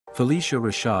Phylicia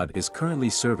Rashad is currently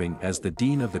serving as the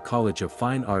Dean of the College of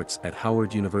Fine Arts at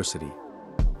Howard University.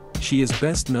 She is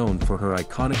best known for her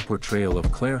iconic portrayal of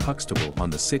Claire Huxtable on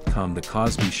the sitcom The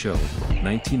Cosby Show,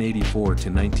 1984 to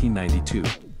 1992.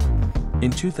 In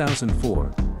 2004,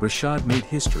 Rashad made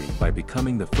history by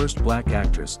becoming the first black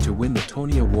actress to win the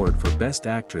Tony Award for Best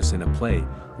Actress in a Play,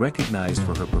 recognized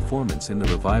for her performance in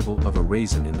the revival of A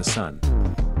Raisin in the Sun.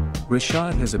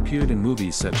 Rashad has appeared in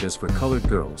movies such as For Colored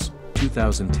Girls,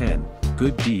 2010,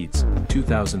 Good Deeds,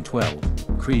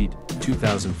 2012, Creed,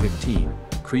 2015,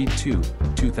 Creed 2,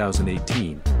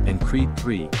 2018, and Creed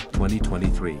 3,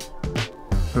 2023.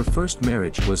 Her first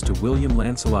marriage was to William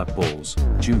Lancelot Bowles,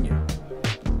 Jr.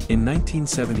 In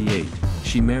 1978,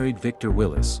 she married Victor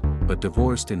Willis, but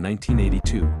divorced in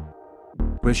 1982.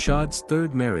 Rashad's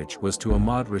third marriage was to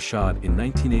Ahmad Rashad in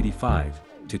 1985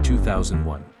 to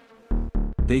 2001.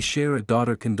 They share a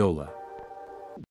daughter, Condola.